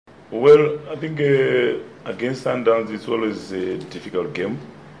Well, I think against Sundowns, it's always a difficult game.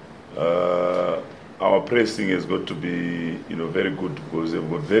 Our pressing has got to be, very good because they've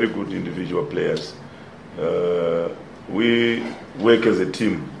got very good individual players. We work as a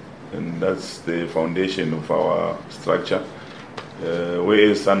team, and that's the foundation of our structure.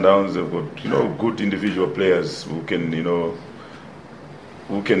 Whereas Sundowns have got, good individual players who can,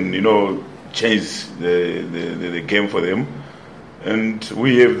 change the game for them. And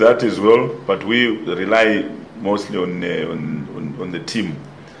we have that as well, but we rely mostly on the team.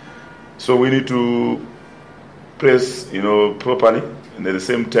 So we need to press, properly, and at the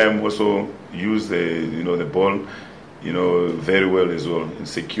same time also use the ball, very well as well, and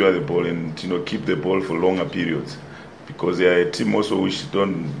secure the ball and keep the ball for longer periods, because they are a team also which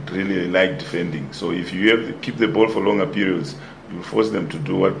don't really like defending. So if you have to keep the ball for longer periods, you force them to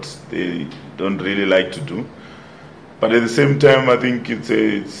do what they don't really like to do. But at the same time, I think it's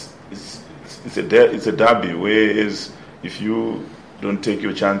a derby, whereas if you don't take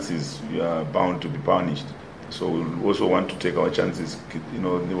your chances, you are bound to be punished. So we also want to take our chances,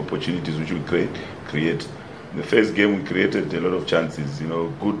 the opportunities which we create. In the first game, we created a lot of chances,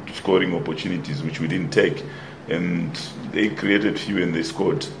 good scoring opportunities which we didn't take, and they created few and they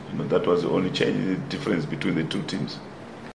scored. That was the only change, the difference between the two teams.